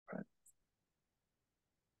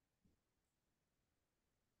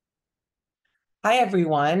Hi,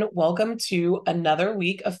 everyone. Welcome to another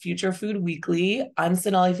week of Future Food Weekly. I'm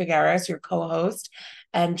Sonali Figueres, your co-host,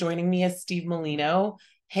 and joining me is Steve Molino.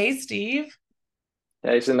 Hey, Steve,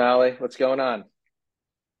 Hey, Sonali, what's going on?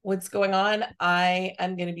 what's going on? I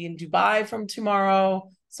am going to be in Dubai from tomorrow,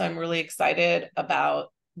 so I'm really excited about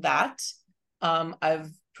that. I've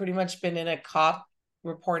pretty much been in a COP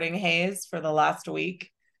reporting haze for the last week.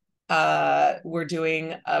 We're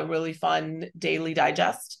doing a really fun daily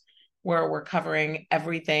digest where we're covering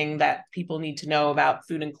everything that people need to know about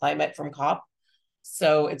food and climate from COP.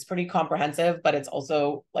 So it's pretty comprehensive, but it's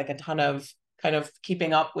also like a ton of kind of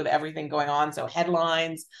keeping up with everything going on. So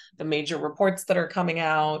headlines, the major reports that are coming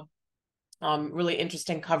out, really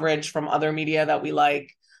interesting coverage from other media that we like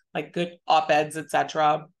good op-eds,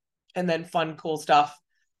 etc. And then fun, cool stuff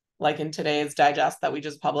like in today's digest that we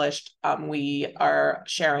just published. We are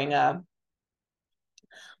sharing a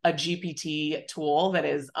GPT tool that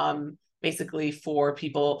is basically for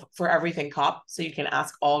people for everything COP. So you can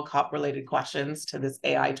ask all COP related questions to this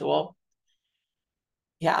AI tool.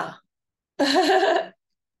 Yeah.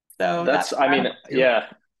 So that's That's, I what I'm mean, up to. yeah,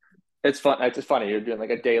 it's fun. It's funny. You're doing like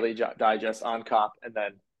a daily digest on COP, and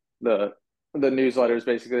then the the newsletter is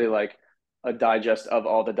basically like a digest of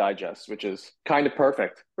all the digests, which is kind of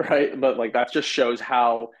perfect, right? But like that just shows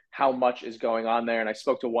how much is going on there. And I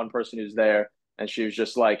spoke to one person who's there, and she was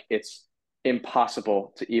just like, it's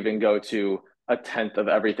impossible to even go to a tenth of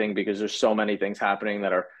everything because there's so many things happening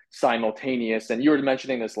that are simultaneous. And you were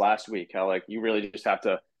mentioning this last week, how like you really just have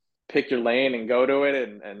to pick your lane and go to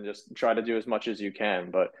it and just try to do as much as you can.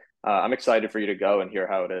 But I'm excited for you to go and hear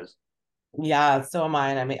how it is. Yeah, so am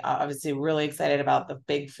I. I mean, obviously, really excited about the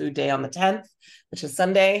big food day on the 10th, which is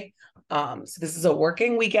Sunday. So this is a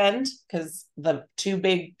working weekend because the two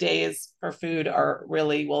big days for food are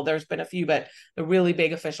really, well, there's been a few, but the really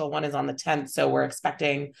big official one is on the 10th. So we're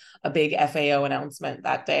expecting a big FAO announcement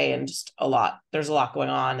that day and just a lot. There's a lot going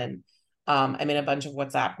on. And I'm in a bunch of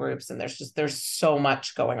WhatsApp groups and there's so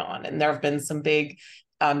much going on. And there have been some big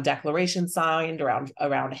declarations signed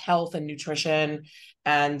around health and nutrition,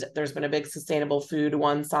 and there's been a big sustainable food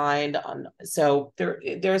one signed on. So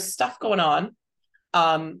there's stuff going on.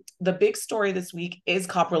 The big story this week is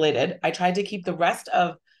COP related. I tried to keep the rest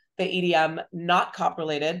of the EDM not COP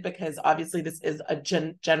related because obviously this is a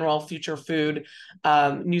general future food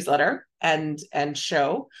newsletter and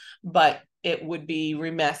show, but it would be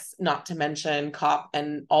remiss not to mention COP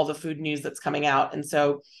and all the food news that's coming out. And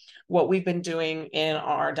so what we've been doing in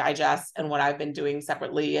our digest and what I've been doing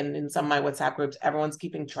separately and in some of my WhatsApp groups, everyone's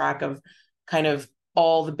keeping track of kind of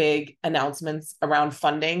all the big announcements around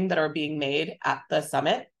funding that are being made at the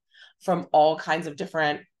summit from all kinds of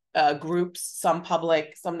different groups, some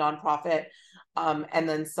public, some nonprofit, and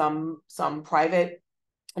then some private,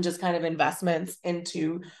 and just kind of investments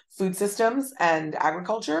into food systems and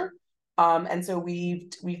agriculture. And so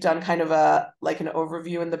we've done kind of a like an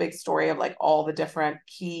overview and the big story of like all the different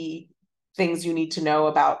key things you need to know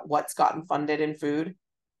about what's gotten funded in food.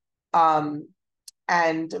 Um,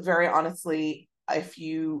 and very honestly, if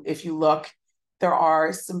you look, there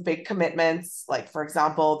are some big commitments. Like for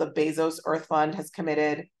example, the Bezos Earth Fund has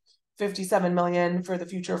committed 57 million for the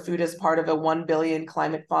future of food as part of a 1 billion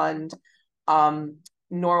climate fund. Um,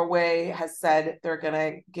 Norway has said they're going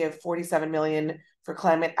to give 47 million for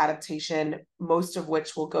climate adaptation, most of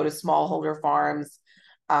which will go to smallholder farms.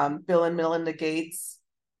 Bill and Melinda Gates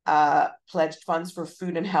pledged funds for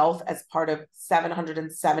food and health as part of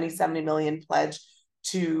 770 million pledge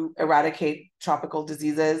to eradicate tropical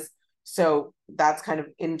diseases. So that's kind of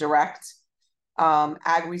indirect.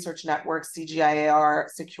 Ag Research Network, CGIAR,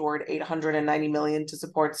 secured 890 million to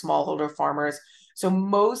support smallholder farmers. So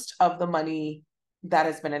most of the money that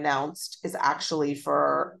has been announced is actually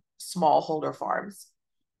for smallholder farms,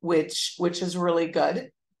 which is really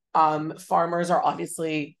good. Farmers are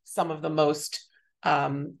obviously some of the most,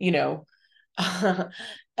 you know,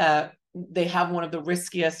 they have one of the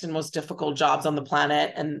riskiest and most difficult jobs on the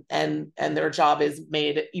planet, and their job is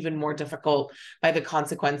made even more difficult by the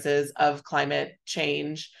consequences of climate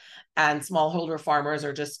change. And smallholder farmers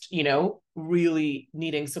are just, really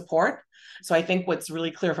needing support. So I think what's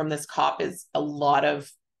really clear from this COP is uh, a lot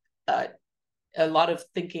of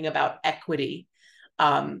thinking about equity,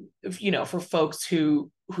 for folks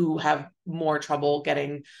who have more trouble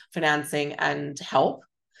getting financing and help.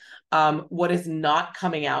 What is not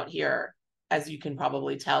coming out here, as you can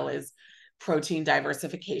probably tell, is protein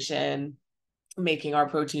diversification, making our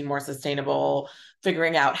protein more sustainable,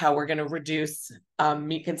 figuring out how we're going to reduce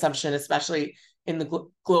meat consumption, especially in the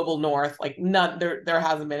global north. Like none, there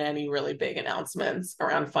hasn't been any really big announcements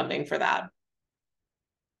around funding for that.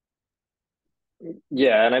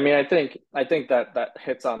 Yeah, and I mean, I think that that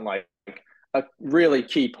hits on like a really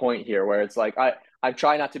key point here, where it's like I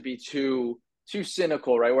try not to be too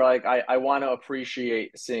cynical, right? Where like I want to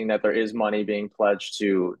appreciate seeing that there is money being pledged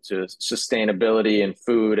to sustainability and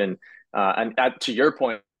food to your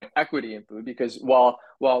point, equity in food, because while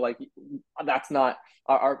like that's not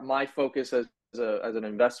my focus as an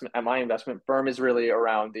investment at my investment firm is really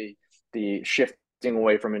around the shifting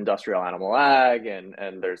away from industrial animal ag,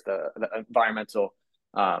 and there's the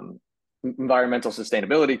um, environmental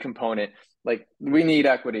sustainability component. Like, we need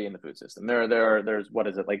equity in the food system. There's what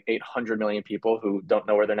is it, like 800 million people who don't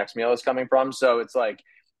know where their next meal is coming from. So it's like,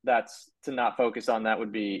 that's to not focus on that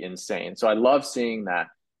would be insane. So I love seeing that.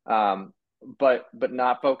 But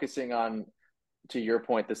not focusing on, to your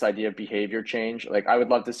point, this idea of behavior change. Like, I would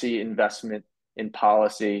love to see investment in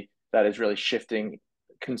policy that is really shifting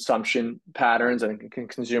consumption patterns and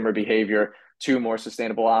consumer behavior to more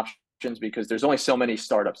sustainable options, because there's only so many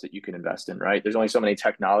startups that you can invest in, right? There's only so many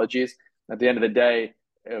technologies. At the end of the day,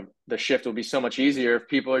 the shift will be so much easier if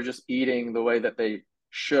people are just eating the way that they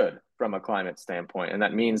should from a climate standpoint, and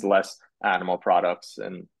that means less animal products.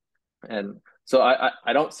 And so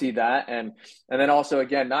I don't see that. And then also,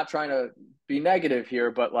 again, not trying to be negative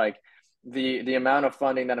here, but like the amount of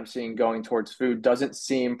funding that I'm seeing going towards food doesn't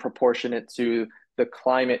seem proportionate to the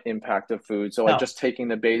climate impact of food. So like, No. just taking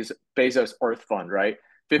the Bezos Earth Fund, right? Mhm.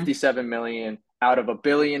 57 million out of $1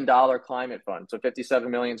 billion climate fund. So 57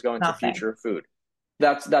 million is going to Nothing. future food.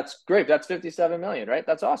 That's great. That's 57 million, right?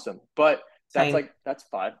 That's awesome. But that's Tiny. like, that's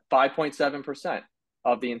 5.7%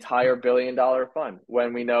 of the entire $1 billion fund,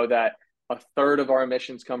 when we know that a third of our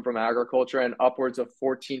emissions come from agriculture, and upwards of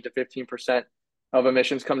 14 to 15% of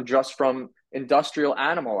emissions come just from industrial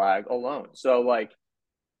animal ag alone. So like,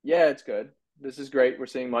 yeah, it's good. This is great. We're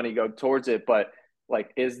seeing money go towards it, but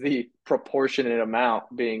like, is the proportionate amount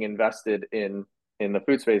being invested in the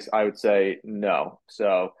food space? I would say no.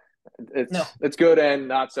 So No. it's good and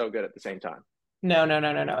not so good at the same time. No, no,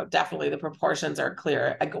 no, no, no. Definitely the proportions are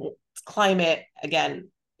clear. Climate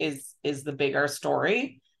again is the bigger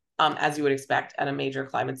story, as you would expect at a major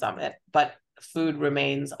climate summit, but food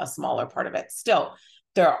remains a smaller part of it. Still,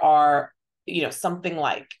 there are, something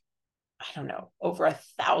like, I don't know, over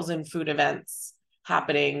 1,000 food events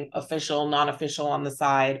happening, official, non-official on the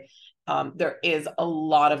side. There is a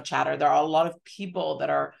lot of chatter. There are a lot of people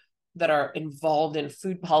that are involved in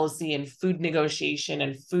food policy and food negotiation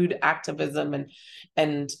and food activism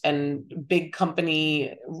and big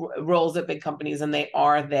company roles at big companies, and they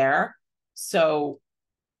are there. So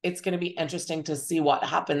it's going to be interesting to see what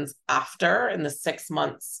happens after, in the 6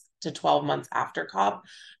 months to 12 months after COP,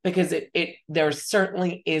 because it there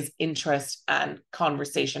certainly is interest and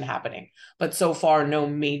conversation happening, but so far no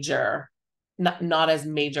major, not as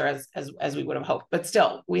major as we would have hoped. But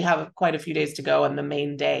still, we have quite a few days to go, and the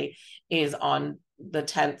main day is on the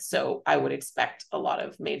 10th, so I would expect a lot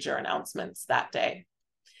of major announcements that day.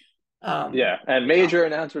 Yeah, and major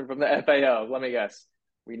announcement from the FAO. Let me guess.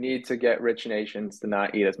 We need to get rich nations to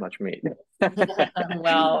not eat as much meat.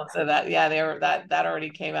 Well, so that, yeah, they were, that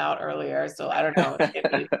already came out earlier. So I don't know. It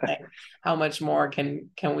may be saying, how much more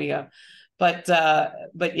can we but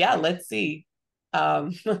yeah, let's see.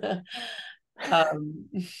 Um, um,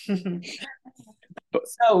 but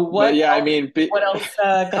so but yeah, I mean, what else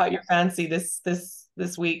caught your fancy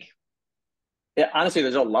this week? yeah, honestly,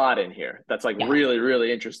 there's a lot in here that's like Yeah. really,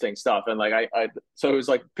 really interesting stuff. And like, so it was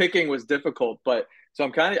like, picking was difficult, but so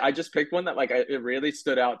I just picked one that like, it really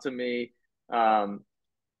stood out to me. Um,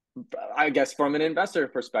 I guess from an investor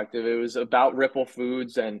perspective, it was about Ripple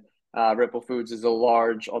Foods, and Ripple Foods is a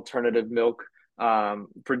large alternative milk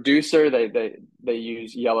producer. They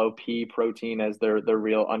use yellow pea protein as their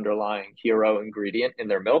real underlying hero ingredient in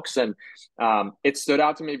their milks, and it stood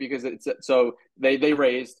out to me because it's so they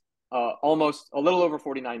raised almost a little over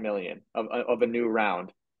 49 million of a new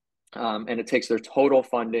round, and it takes their total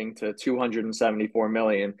funding to 274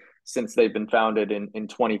 million since they've been founded in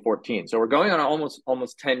 2014. So we're going on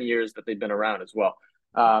almost 10 years that they've been around as well.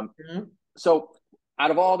 Mhm. So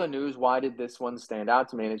out of all the news, why did this one stand out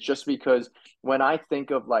to me? And it's just because when I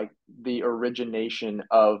think of like the origination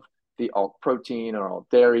of the alt protein or alt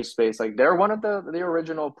dairy space, like, they're one of the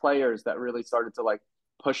original players that really started to like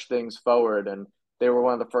push things forward. And they were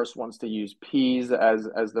one of the first ones to use peas as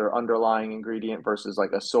their underlying ingredient versus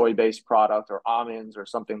like a soy based product or almonds or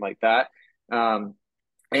something like that. Um,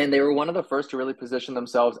 and they were one of the first to really position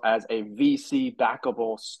themselves as a VC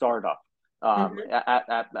backable startup, Mhm.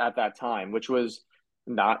 at that time, which was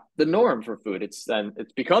not the norm for food. It's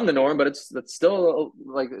become the norm, but it's still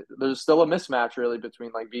like, there's still a mismatch really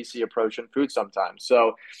between like VC approach and food sometimes.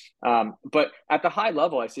 So, but at the high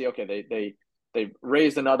level, I see, okay, They've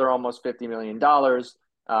raised another almost $50 million.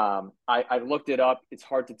 I looked it up. It's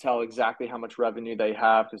hard to tell exactly how much revenue they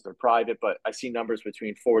have because they're private, but I see numbers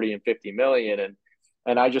between 40 and 50 million.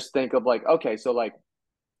 And I just think of like, okay, so like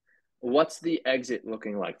what's the exit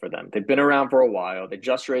looking like for them? They've been around for a while. They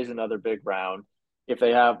just raised another big round. If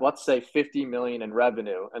they have, let's say, 50 million in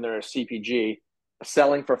revenue and they're a CPG,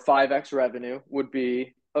 selling for 5x revenue would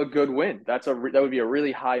be a good win. That would be a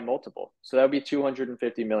really high multiple. So that would be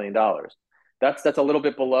 $250 million. That's a little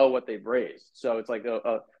bit below what they've raised. So it's like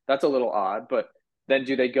that's a little odd. But then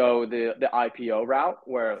do they go the IPO route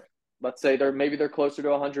where let's say they're closer to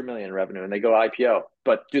 100 million in revenue and they go IPO,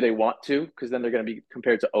 but do they want to? Because then they're going to be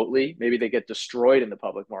compared to Oatly. Maybe they get destroyed in the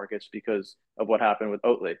public markets because of what happened with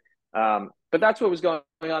Oatly. But that's what was going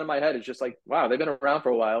on in my head. It's just like, wow, they've been around for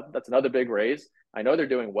a while. That's another big raise. I know they're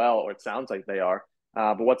doing well, or it sounds like they are.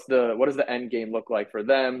 But what does the end game look like for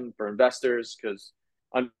them, for investors? Because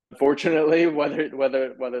unfortunately,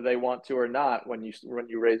 whether they want to or not, when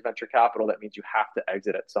you raise venture capital, that means you have to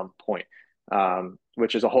exit at some point,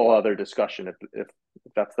 which is a whole other discussion if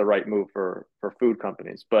that's the right move for food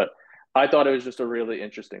companies. But I thought it was just a really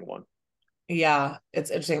interesting one. Yeah, it's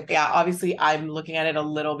interesting. Yeah, obviously I'm looking at it a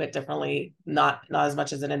little bit differently, not as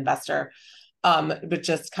much as an investor, but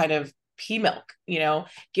just kind of pea milk,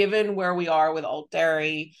 given where we are with alt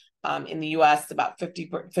dairy, in the US, about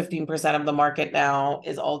 15% of the market now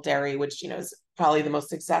is alt dairy, which, is probably the most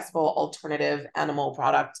successful alternative animal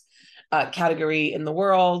product category in the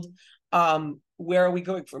world. Where are we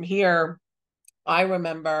going from here? I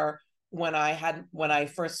remember when I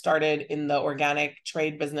first started in the organic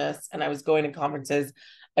trade business and I was going to conferences,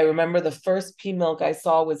 I remember the first pea milk I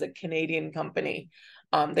saw was a Canadian company.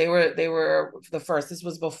 They were the first. This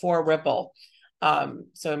was before Ripple.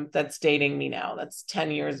 So that's dating me now. That's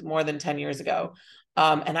 10 years, more than 10 years ago.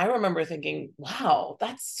 And I remember thinking, wow,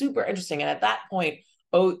 that's super interesting. And at that point,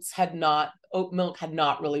 oat milk had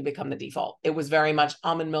not really become the default. It was very much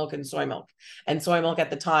almond milk and soy milk. And soy milk at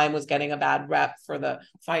the time was getting a bad rep for the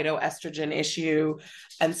phytoestrogen issue.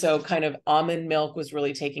 And so kind of almond milk was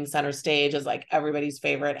really taking center stage as like everybody's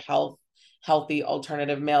favorite healthy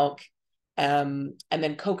alternative milk. And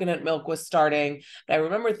then coconut milk was starting. But I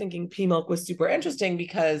remember thinking pea milk was super interesting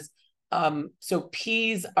because so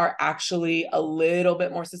peas are actually a little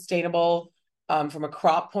bit more sustainable from a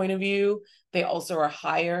crop point of view. They also are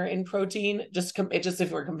higher in protein, just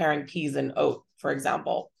if we're comparing peas and oat, for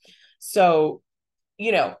example. So,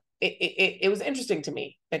 it was interesting to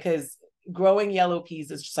me because growing yellow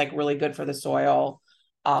peas is just like really good for the soil.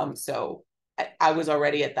 So I was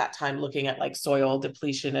already at that time looking at like soil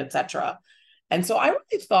depletion, etc. And so I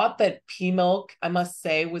really thought that pea milk, I must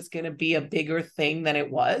say, was going to be a bigger thing than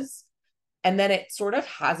it was. And then it sort of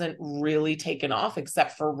hasn't really taken off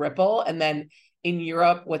except for Ripple. And then in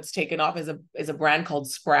Europe, what's taken off is a brand called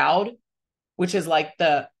Sprout, which is like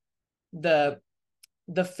the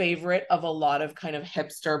favorite of a lot of kind of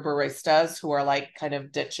hipster baristas who are like kind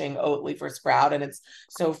of ditching Oatly for Sprout. And it's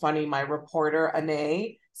so funny. My reporter,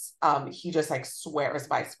 Ane, he just like swears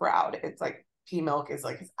by Sprout. It's like pea milk is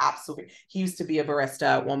like his absolute. He used to be a barista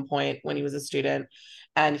at one point when he was a student,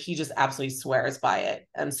 and he just absolutely swears by it.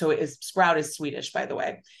 And so Sprout is Swedish, by the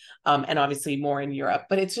way, and obviously more in Europe.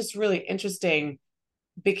 But it's just really interesting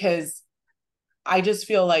because I just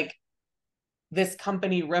feel like this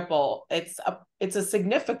company Ripple, it's a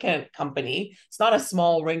significant company. It's not a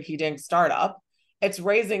small rinky-dink startup. It's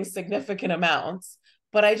raising significant amounts,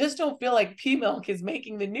 but I just don't feel like pea milk is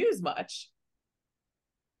making the news much.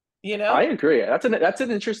 I agree. That's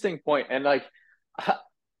an interesting point, and like,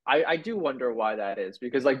 I do wonder why that is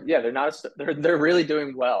because like yeah, they're really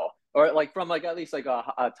doing well, or like from like at least like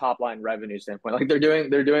a top line revenue standpoint, like they're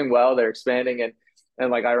doing well, they're expanding,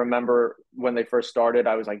 and like I remember when they first started,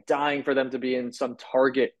 I was like dying for them to be in some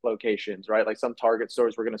Target locations, right? Like some Target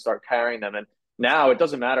stores were going to start carrying them, and now it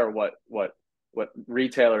doesn't matter what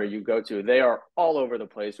retailer you go to, they are all over the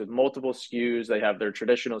place with multiple SKUs. They have their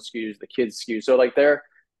traditional SKUs, the kids SKU, so like they're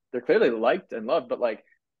clearly liked and loved, but like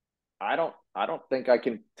I don't think I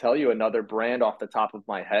can tell you another brand off the top of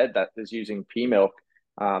my head that is using pea milk.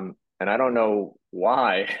 And I don't know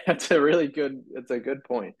why. It's a good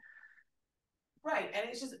point. Right. And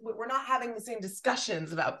it's just, we're not having the same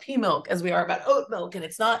discussions about pea milk as we are about oat milk. And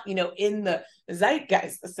it's not, in the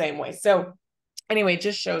zeitgeist the same way. So, anyway, it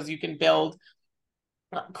just shows you can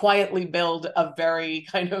quietly build a very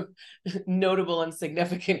kind of notable and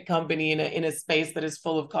significant company in a space that is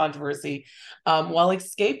full of controversy, while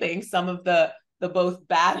escaping some of the both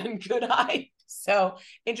bad and good hype. So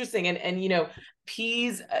interesting. And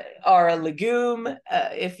peas are a legume,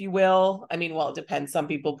 if you will. I mean, well, it depends. Some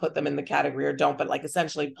people put them in the category or don't, but like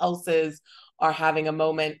essentially pulses are having a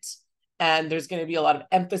moment, and there's going to be a lot of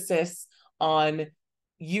emphasis on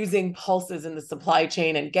using pulses in the supply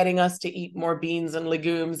chain and getting us to eat more beans and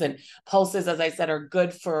legumes. And pulses, as I said, are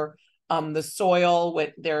good for the soil.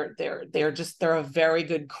 They're a very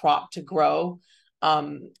good crop to grow,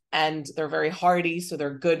 and they're very hardy, so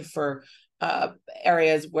they're good for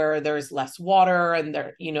areas where there's less water,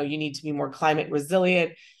 and you need to be more climate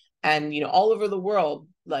resilient. And all over the world,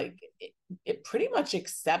 like it pretty much,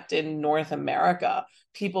 except in North America,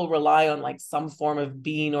 people rely on like some form of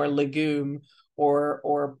bean or legume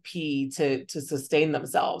or pea to sustain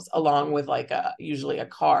themselves, along with like usually a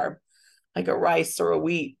carb, like a rice or a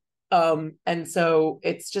wheat. And so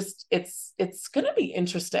it's gonna be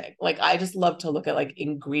interesting. Like I just love to look at like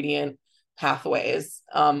ingredient pathways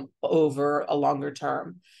over a longer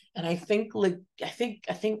term. And I think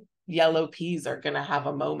yellow peas are gonna have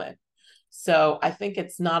a moment. So I think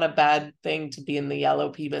it's not a bad thing to be in the yellow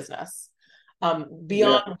pea business. Yeah,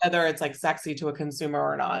 Beyond whether it's like sexy to a consumer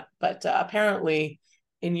or not. But apparently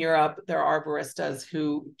in Europe, there are baristas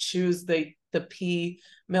who choose the pea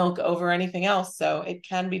milk over anything else. So it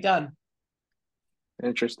can be done.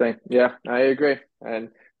 interesting. Yeah, I agree. And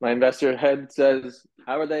my investor head says,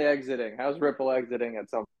 how are they exiting? How's Ripple exiting at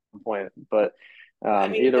some point? But I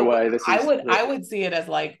mean, either way, this is I would see it as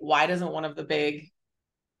like, why doesn't one of the big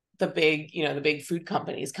food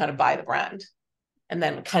companies kind of buy the brand and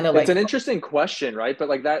then kind of it's like, an interesting question, right? But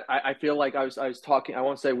like that, I feel like I was talking, I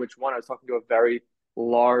won't say which one, I was talking to a very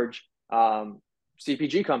large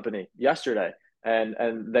CPG company yesterday.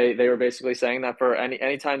 And they were basically saying that for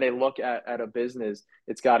anytime they look at a business,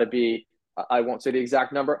 it's got to be, I won't say the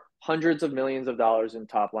exact number, hundreds of millions of dollars in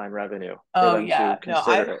top line revenue for oh them to yeah, no,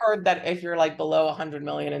 consider I've it. heard that if you're like below 100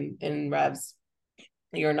 million in revs,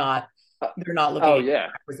 you're not, Uh, they're not looking oh at yeah,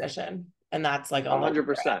 acquisition, and that's like on the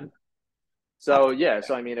lower 100%. end. So yeah,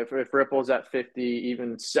 so I mean, if Ripple's at 50,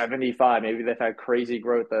 even 75, maybe they've had crazy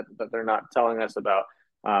growth that they're not telling us about.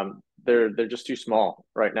 They're just too small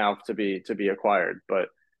right now to be acquired. But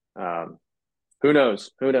um, who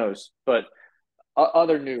knows? Who knows? But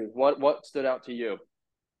other news, what stood out to you?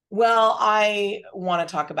 Well, I want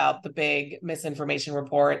to talk about the big misinformation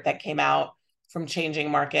report that came out from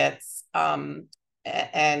Changing Markets. And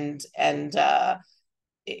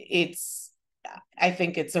it's I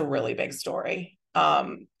think it's a really big story.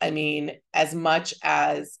 I mean, as much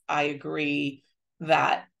as I agree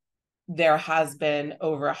that there has been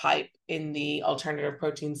overhype in the alternative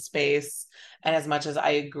protein space, and as much as I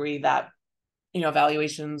agree that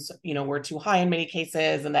valuations were too high in many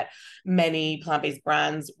cases, and that many plant-based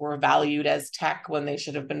brands were valued as tech when they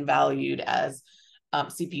should have been valued as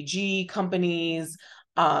CPG companies,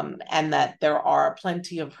 and that there are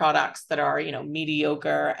plenty of products that are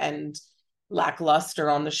mediocre and lackluster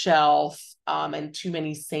on the shelf, and too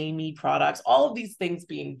many samey products, all of these things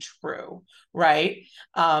being true, right?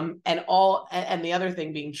 And the other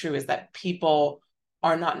thing being true is that people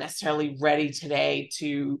are not necessarily ready today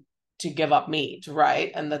to give up meat,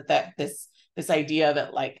 right? And that this idea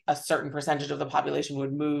that like a certain percentage of the population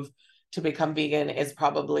would move to become vegan is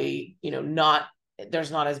probably not,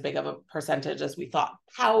 there's not as big of a percentage as we thought.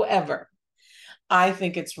 However, I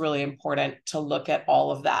think it's really important to look at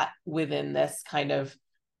all of that within this kind of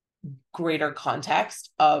greater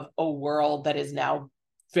context of a world that is now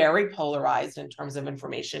very polarized in terms of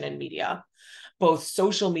information and media, both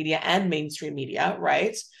social media and mainstream media,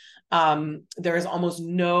 right? There is almost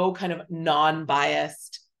no kind of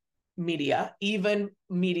non-biased media. Even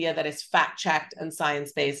media that is fact-checked and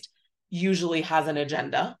science-based usually has an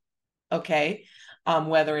agenda, okay?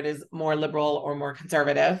 Whether it is more liberal or more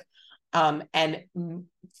conservative. And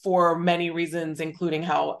for many reasons, including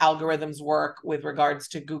how algorithms work with regards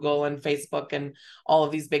to Google and Facebook and all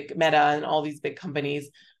of these big Meta and all these big companies,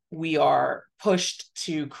 we are pushed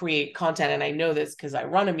to create content. And I know this because I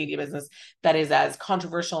run a media business that is as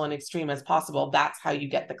controversial and extreme as possible. That's how you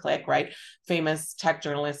get the click, right? Famous tech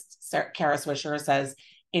journalist Kara Swisher says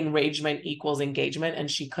enragement equals engagement,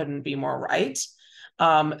 and she couldn't be more right.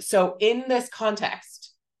 So in this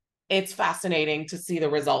context, it's fascinating to see the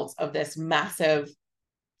results of this massive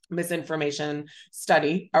misinformation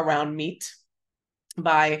study around meat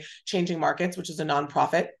by Changing Markets, which is a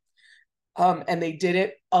nonprofit. And they did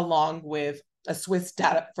it along with a Swiss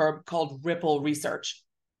data firm called Ripple Research.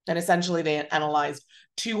 And essentially, they analyzed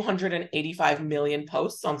 285 million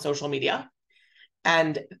posts on social media.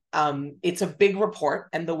 And it's a big report.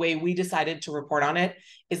 And the way we decided to report on it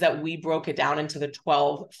is that we broke it down into the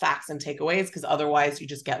 12 facts and takeaways, because otherwise you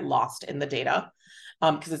just get lost in the data.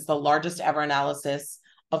 Because it's the largest ever analysis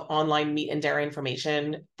of online meat and dairy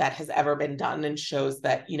information that has ever been done, and shows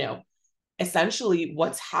that, essentially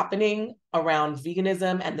what's happening around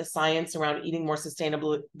veganism and the science around eating more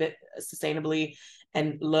sustainably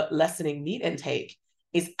and lessening meat intake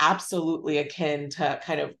is absolutely akin to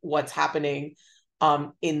kind of what's happening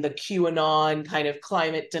in the QAnon kind of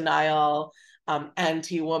climate denial,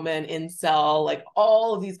 anti-woman, incel, like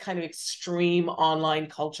all of these kind of extreme online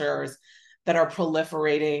cultures that are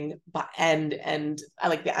proliferating, and I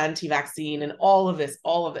like the anti-vaccine and all of this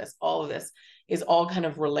is all kind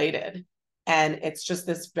of related. And it's just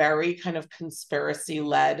this very kind of conspiracy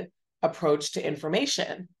led approach to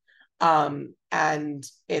information. And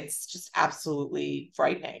it's just absolutely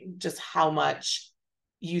frightening just how much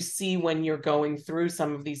you see when you're going through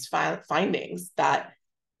some of these findings, that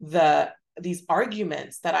these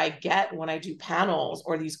arguments that I get when I do panels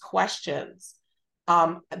or these questions,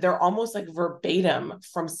 they're almost like verbatim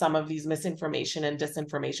from some of these misinformation and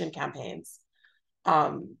disinformation campaigns.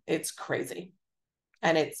 It's crazy.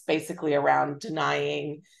 And it's basically around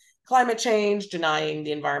denying climate change, denying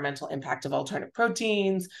the environmental impact of alternative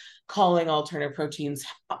proteins, calling alternative proteins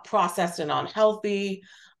processed and unhealthy,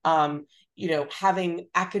 having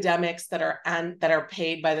academics that are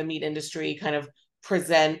paid by the meat industry kind of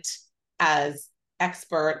present as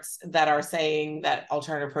experts that are saying that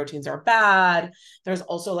alternative proteins are bad. There's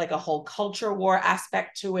also like a whole culture war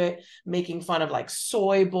aspect to it, making fun of like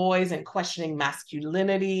soy boys and questioning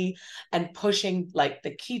masculinity and pushing like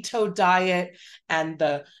the keto diet and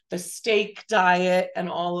the steak diet and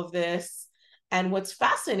all of this. And what's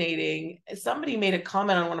fascinating is somebody made a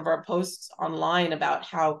comment on one of our posts online about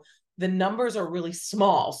how the numbers are really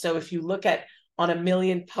small. So if you look at on a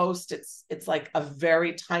million posts, it's like a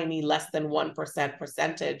very tiny, less than 1%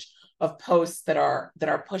 percentage of posts that are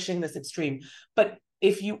pushing this extreme. But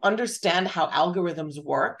if you understand how algorithms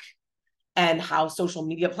work and how social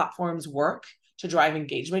media platforms work to drive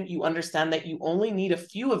engagement, you understand that you only need a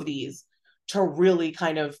few of these to really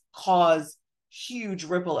kind of cause huge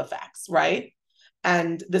ripple effects, right?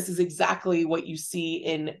 And this is exactly what you see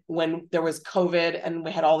in when there was COVID and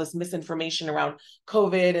we had all this misinformation around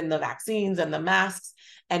COVID and the vaccines and the masks.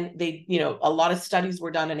 And they, a lot of studies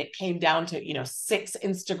were done and it came down to, 6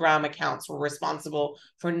 Instagram accounts were responsible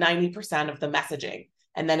for 90% of the messaging.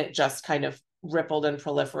 And then it just kind of rippled and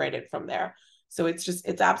proliferated from there. So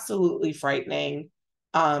it's absolutely frightening.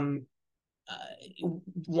 One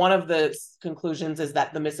of the conclusions is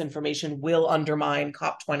that the misinformation will undermine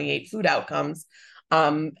COP28 food outcomes.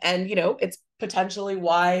 It's potentially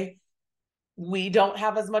why we don't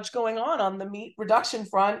have as much going on the meat reduction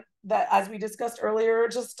front that as we discussed earlier,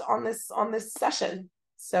 just on this session.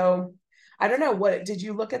 So I don't know, what did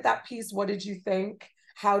you look at that piece? What did you think?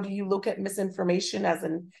 How do you look at misinformation as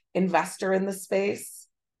an investor in the space?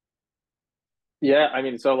 Yeah, I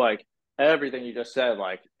mean, so like everything you just said,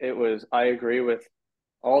 like I agree with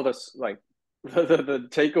all this, like the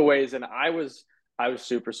takeaways, and I was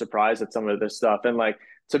super surprised at some of this stuff. And like,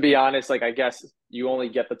 to be honest, like, I guess you only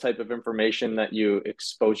get the type of information that you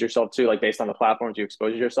expose yourself to, like based on the platforms you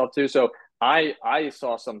expose yourself to. So I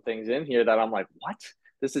saw some things in here that I'm like, what?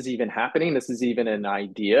 This is even happening? This is even an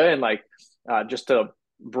idea? And like, just to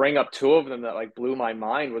bring up two of them that like blew my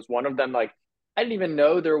mind was one of them, like, I didn't even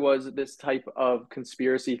know there was this type of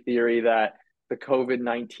conspiracy theory that the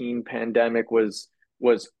COVID-19 pandemic was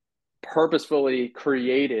purposefully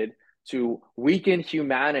created to weaken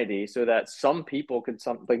humanity so that some people could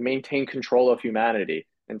maintain control of humanity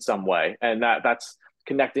in some way. And that's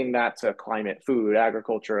connecting that to climate, food,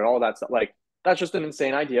 agriculture, and all that stuff. Like, that's just an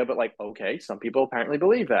insane idea, but like, okay, some people apparently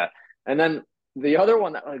believe that. And then the other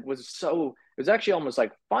one that like it was actually almost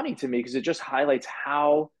like funny to me because it just highlights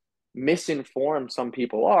how misinformed some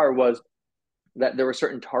people are, was that there were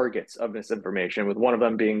certain targets of misinformation, with one of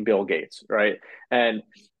them being Bill Gates, right? And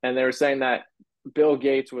they were saying that Bill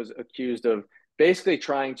Gates was accused of basically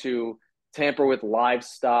trying to tamper with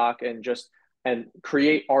livestock and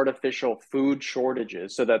create artificial food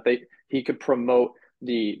shortages so that he could promote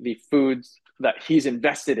the foods that he's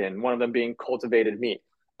invested in, one of them being cultivated meat.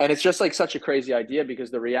 And it's just like such a crazy idea, because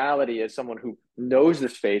the reality is, someone who knows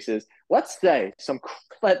this space is, let's say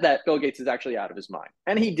that Bill Gates is actually out of his mind.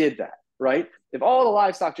 And he did that, right? If all the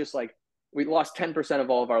livestock, just like we lost 10% of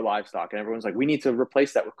all of our livestock and everyone's like, we need to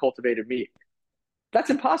replace that with cultivated meat. That's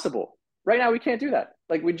impossible. Right now, we can't do that.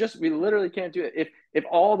 Like we literally can't do it. If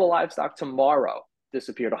all the livestock tomorrow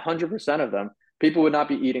disappeared, 100% of them, people would not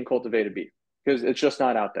be eating cultivated beef because it's just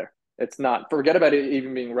not out there. It's not, forget about it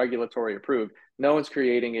even being regulatory approved. No one's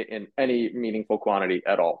creating it in any meaningful quantity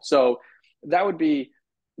at all. So that would be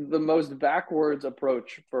the most backwards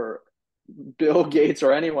approach for Bill Gates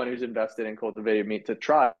or anyone who's invested in cultivated meat to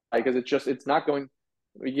try, because it's not going,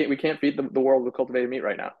 we can't feed the world with cultivated meat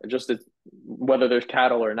right now. whether there's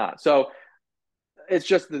cattle or not. So it's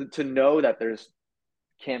just to know that there's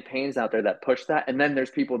campaigns out there that push that, and then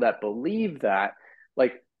there's people that believe that.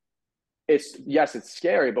 Like, it's, yes, it's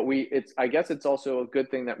scary, but it's, I guess it's also a good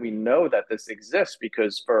thing that we know that this exists,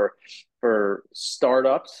 because for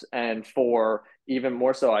startups, and for even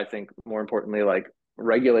more so, I think more importantly, like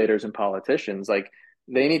regulators and politicians, like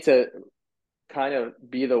they need to kind of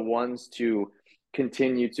be the ones to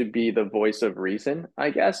continue to be the voice of reason,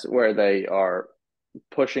 I guess, where they are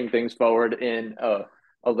pushing things forward in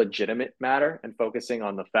a legitimate matter and focusing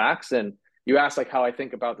on the facts. And you asked like how I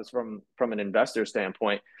think about this from an investor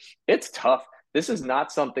standpoint. It's tough. This is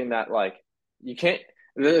not something that like you can't.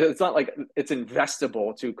 It's not like it's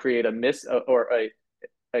investable to create a miss or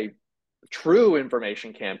a true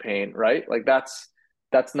information campaign, right? Like that's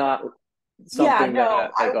not Yeah, something no,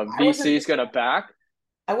 that like a I wasn't VC is going to back.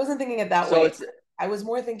 I wasn't thinking it that So way. it's I was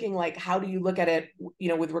more thinking like, how do you look at it,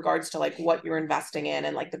 with regards to like what you're investing in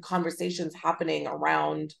and like the conversations happening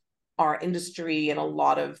around our industry and a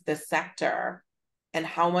lot of this sector, and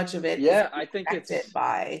how much of it is yeah, I think affected it's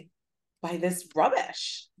by this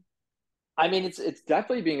rubbish. I mean, it's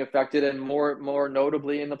definitely being affected, and more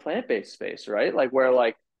notably in the plant-based space, right? Like where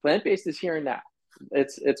like plant-based is here and now.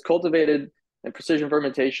 It's cultivated and precision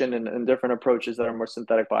fermentation and different approaches that are more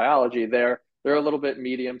synthetic biology. They're a little bit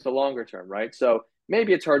medium to longer term, right? So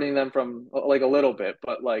maybe it's hurting them from like a little bit,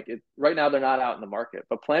 but like right now they're not out in the market.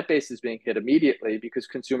 But plant-based is being hit immediately because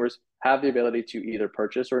consumers have the ability to either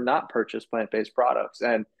purchase or not purchase plant-based products.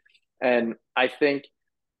 And I think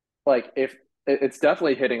like if it's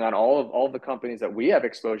definitely hitting on all of the companies that we have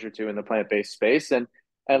exposure to in the plant-based space. And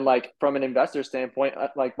like from an investor standpoint,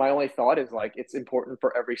 like my only thought is like it's important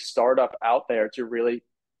for every startup out there to really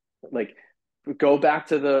like go back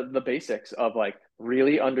to the basics of like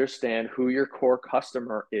really understand who your core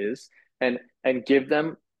customer is, and give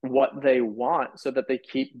them what they want so that they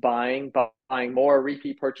keep buying more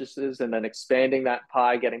repeat purchases, and then expanding that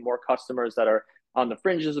pie, getting more customers that are on the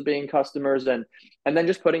fringes of being customers, and then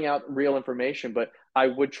just putting out real information. But I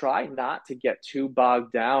would try not to get too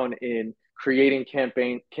bogged down in creating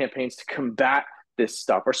campaigns to combat this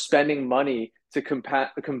stuff, or spending money to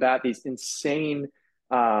combat these insane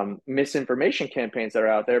misinformation campaigns that are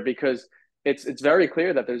out there, because it's very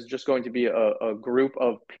clear that there's just going to be a group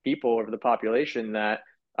of people over the population that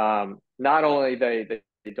not only they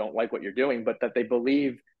don't like what you're doing, but that they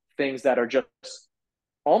believe things that are just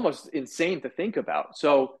almost insane to think about.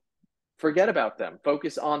 So forget about them.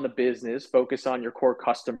 Focus on the business, focus on your core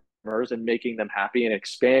customers and making them happy, and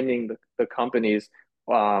expanding the companies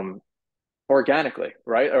um, organically,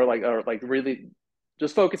 right? Or like really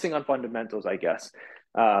just focusing on fundamentals, I guess.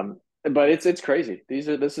 But it's crazy.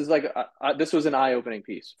 This is like this was an eye opening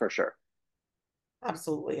piece for sure.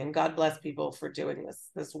 Absolutely. And God bless people for doing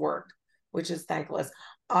this work, which is thankless.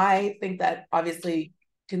 I think that obviously,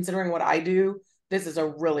 considering what I do, this is a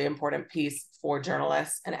really important piece for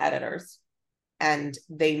journalists and editors. And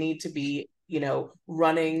they need to be,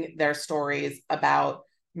 running their stories about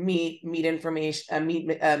meat information,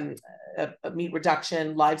 meat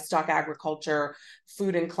reduction, livestock agriculture,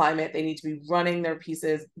 food and climate. They need to be running their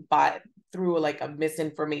pieces through like a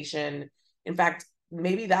misinformation. In fact,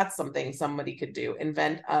 maybe that's something somebody could do: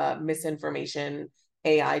 invent a misinformation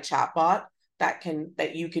AI chatbot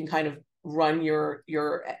that you can kind of run your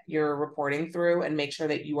reporting through, and make sure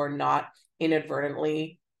that you are not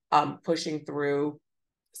inadvertently pushing through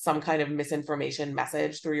some kind of misinformation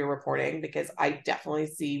message through your reporting. Because I definitely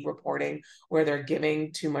see reporting where they're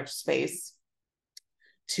giving too much space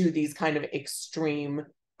to these kind of extreme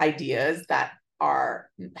ideas that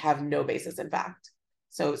have no basis in fact.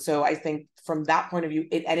 So I think from that point of view,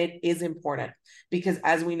 it is important, because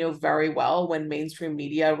as we know very well, when mainstream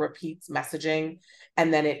media repeats messaging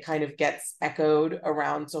and then it kind of gets echoed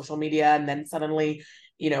around social media, and then suddenly,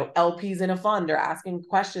 LPs in a fund are asking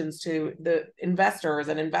questions to the investors,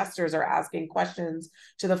 and investors are asking questions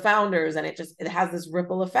to the founders, and it has this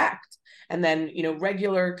ripple effect. And then,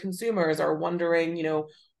 regular consumers are wondering,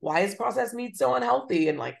 why is processed meat so unhealthy?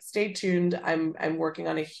 And like, stay tuned. I'm working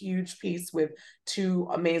on a huge piece with two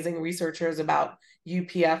amazing researchers about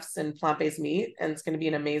UPFs and plant-based meat, and it's going to be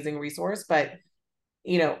an amazing resource. But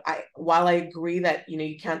while I agree that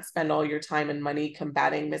you can't spend all your time and money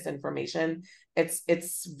combating misinformation,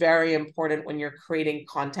 it's very important when you're creating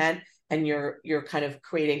content and you're kind of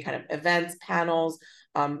creating kind of events, panels,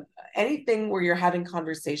 anything where you're having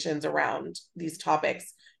conversations around these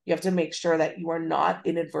topics. You have to make sure that you are not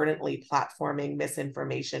inadvertently platforming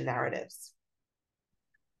misinformation narratives.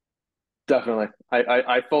 Definitely.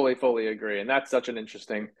 I fully agree. And that's such an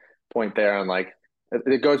interesting point there. And like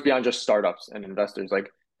it goes beyond just startups and investors. Like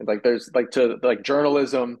Like there's like to like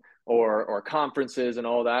journalism or conferences and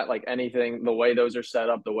all that, like anything, the way those are set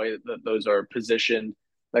up, the way that those are positioned,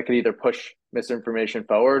 that could either push misinformation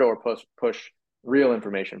forward or push real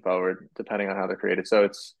information forward, depending on how they're created. So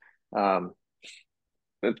um,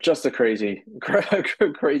 it's just a crazy,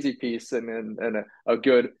 crazy piece, and a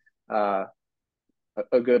good uh,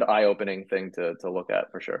 a good eye opening thing to look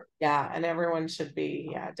at for sure. Yeah, and everyone should be,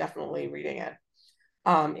 yeah, definitely reading it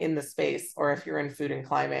in the space, or if you're in food and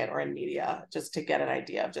climate or in media, just to get an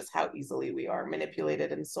idea of just how easily we are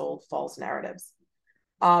manipulated and sold false narratives.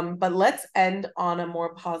 But let's end on a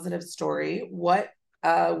more positive story. What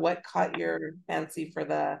caught your fancy for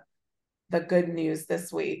the good news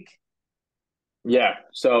this week? Yeah.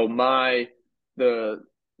 So the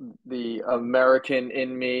the American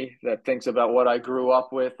in me that thinks about what I grew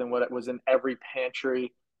up with and what it was in every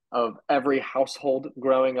pantry of every household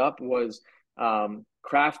growing up was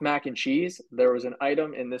Kraft mac and cheese. There was an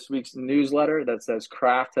item in this week's newsletter that says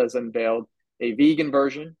Kraft has unveiled a vegan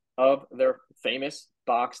version of their famous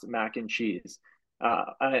boxed mac and cheese.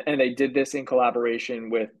 And they did this in collaboration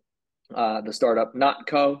with the startup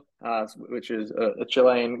NotCo, which is a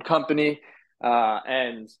Chilean company.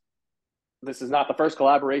 And this is not the first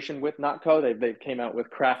collaboration with NotCo. They've came out with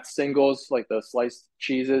Kraft singles, like the sliced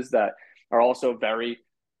cheeses that are also very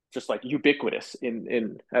just like ubiquitous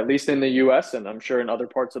in at least in the US, and I'm sure in other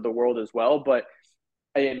parts of the world as well. But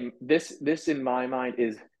this in my mind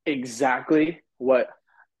is exactly what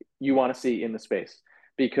you want to see in the space,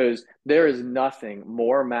 because there is nothing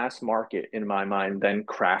more mass market in my mind than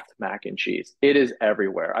Kraft mac and cheese. It is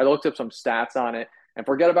everywhere. I looked up some stats on it, and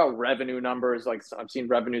forget about revenue numbers. Like I've seen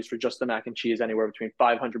revenues for just the mac and cheese anywhere between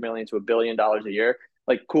 500 million to $1 billion a year.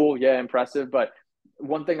 Like cool, yeah, impressive. But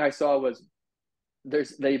one thing I saw was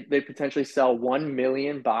they potentially sell 1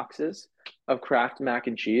 million boxes of Kraft mac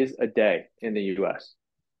and cheese a day in the US.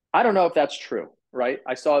 I don't know if that's true, right?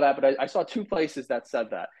 I saw that, but I saw two places that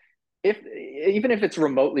said that. If even if it's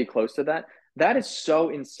remotely close to that, that is so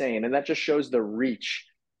insane, and that just shows the reach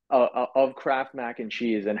of Kraft mac and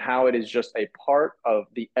cheese and how it is just a part of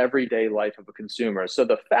the everyday life of a consumer. So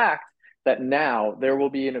the fact that now there will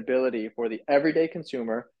be an ability for the everyday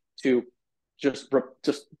consumer to just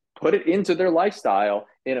put it into their lifestyle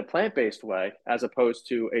in a plant-based way as opposed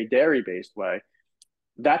to a dairy-based way,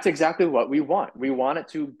 that's exactly what we want. We want it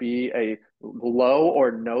to be a low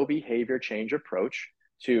or no behavior change approach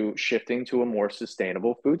to shifting to a more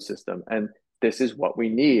sustainable food system. And this is what we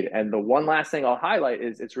need. And the one last thing I'll highlight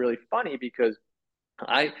is it's really funny because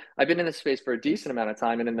I've been in this space for a decent amount of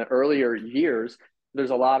time. And in the earlier years,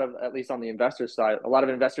 there's a lot of, at least on the investor side, a lot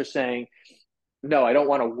of investors saying, no, I don't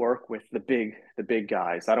want to work with the big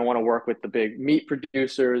guys. I don't want to work with the big meat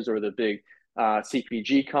producers or the big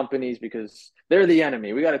CPG companies because they're the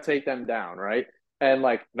enemy. We got to take them down, right? And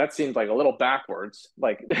like that seems like a little backwards.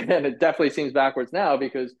 Like, and it definitely seems backwards now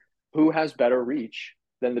because who has better reach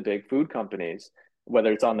than the big food companies,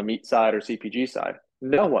 whether it's on the meat side or CPG side?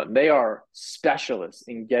 No one. They are specialists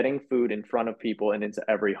in getting food in front of people and into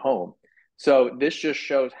every home. So this just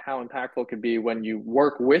shows how impactful it could be when you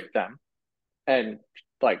work with them, and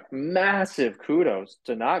like massive kudos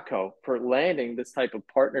to NotCo for landing this type of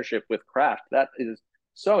partnership with Kraft. That is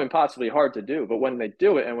so impossibly hard to do. But when they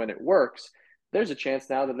do it and when it works, there's a chance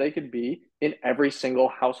now that they could be in every single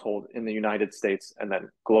household in the United States and then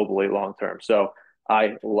globally long term. So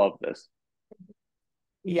I love this.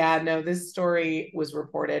 Yeah, no, this story was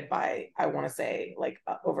reported by, I want to say, like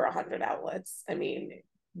over 100 outlets. I mean,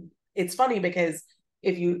 it's funny because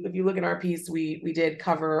if you look in our piece, we did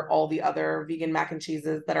cover all the other vegan mac and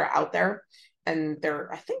cheeses that are out there, and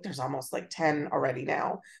I think there's almost like 10 already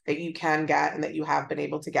now that you can get and that you have been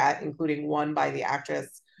able to get, including one by the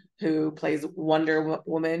actress who plays Wonder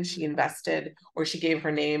Woman. She invested, or she gave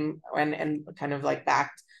her name and kind of like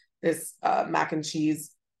backed this mac and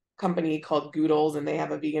cheese company called Goodles, and they have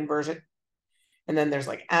a vegan version. And then there's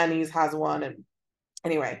like Annie's has one, and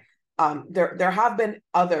anyway, there have been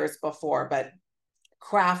others before, but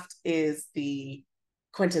Kraft is the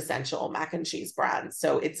quintessential mac and cheese brand,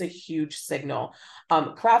 so it's a huge signal.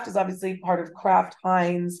 Kraft is obviously part of Kraft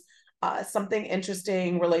Heinz. Something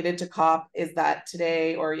interesting related to COP is that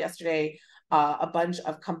today or yesterday, a bunch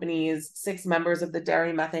of companies, 6 members of the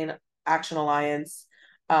Dairy Methane Action Alliance,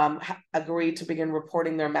 agreed to begin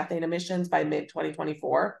reporting their methane emissions by mid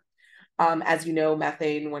 2024. As you know,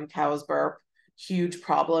 methane when cows burp, huge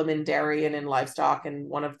problem in dairy and in livestock, and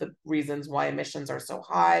one of the reasons why emissions are so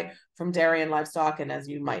high from dairy and livestock. And as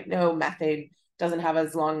you might know, methane doesn't have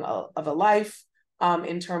as long of a life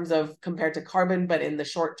in terms of compared to carbon, but in the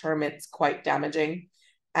short term, it's quite damaging.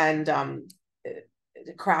 And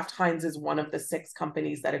Kraft Heinz is one of the 6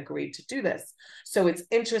 companies that agreed to do this. So it's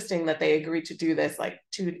interesting that they agreed to do this like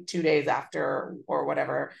two days after or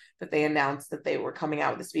whatever that they announced that they were coming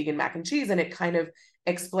out with this vegan mac and cheese. And it kind of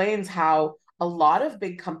explains how a lot of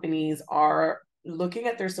big companies are looking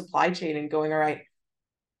at their supply chain and going, all right,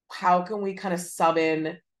 how can we kind of sub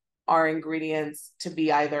in our ingredients to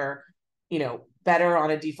be either, better on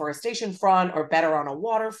a deforestation front, or better on a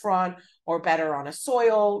water front, or better on a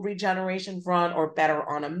soil regeneration front, or better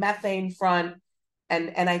on a methane front.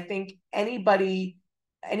 And I think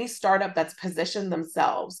any startup that's positioned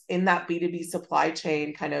themselves in that B2B supply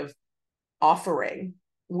chain kind of offering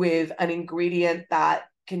with an ingredient that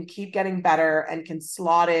can keep getting better and can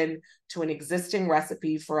slot in to an existing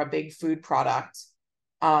recipe for a big food product,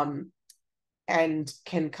 and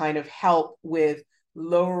can kind of help with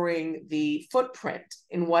lowering the footprint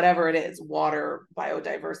in whatever it is, water,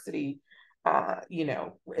 biodiversity,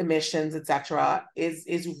 emissions, etc.,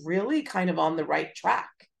 is really kind of on the right track.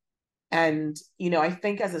 And I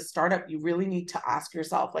think as a startup, you really need to ask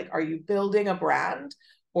yourself, like, are you building a brand,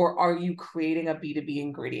 or are you creating a B2B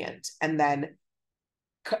ingredient? And then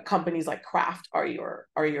companies like Kraft are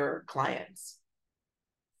your clients.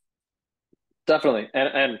 Definitely.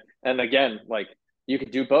 And again, like, you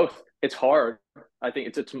could do both. It's hard. I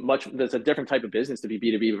think there's a different type of business to be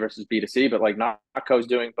B2B versus B2C, but like NotCo's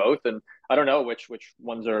doing both. And I don't know which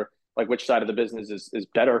ones are, like, which side of the business is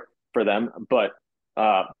better for them. But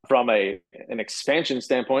from an expansion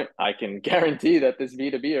standpoint, I can guarantee that this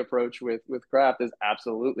B2B approach with Kraft is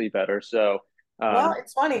absolutely better. So Well,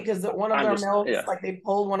 it's funny because one of I'm their just, milks, yeah. like they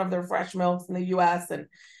pulled one of their fresh milks in the US, and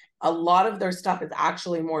a lot of their stuff is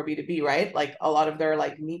actually more B2B, right? Like a lot of their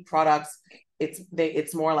like meat products,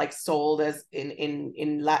 it's more like sold as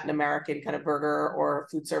in Latin American kind of burger or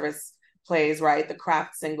food service plays, right? The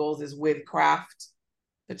Kraft singles is with Kraft,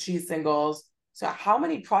 the cheese singles. So how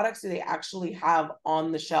many products do they actually have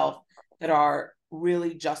on the shelf that are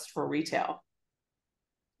really just for retail?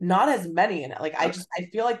 Not as many in it. Like I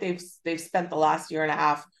feel like they've spent the last year and a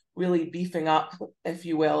half really beefing up, if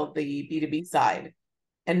you will, the B2B side,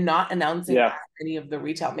 and not announcing Yeah, any of the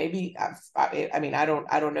retail. Maybe I mean I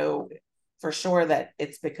don't know for sure that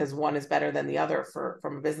it's because one is better than the other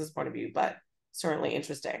from a business point of view, but certainly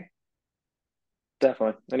interesting.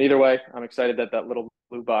 definitely. And either way, I'm excited that that little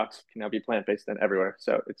blue box can now be plant-based and everywhere.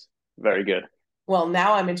 So it's very good. Well,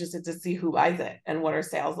 now I'm interested to see who buys it and what are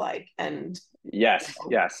sales like, and Yes,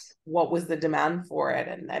 yes. what was the demand for it.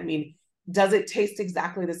 And I mean, does it taste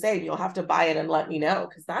exactly the same? You'll have to buy it and let me know,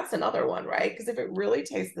 because that's another one, right? Because if it really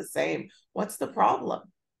tastes the same, what's the problem?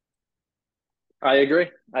 I agree.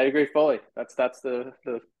 I agree fully. That's the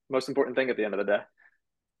most important thing at the end of the day.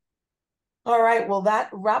 All right, well, that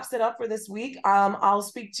wraps it up for this week. I'll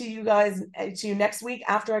speak to you guys to you next week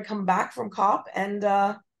after I come back from COP,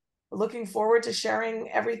 and looking forward to sharing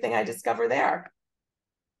everything I discover there.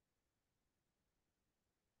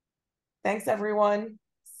 Thanks, everyone.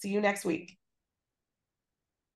 See you next week.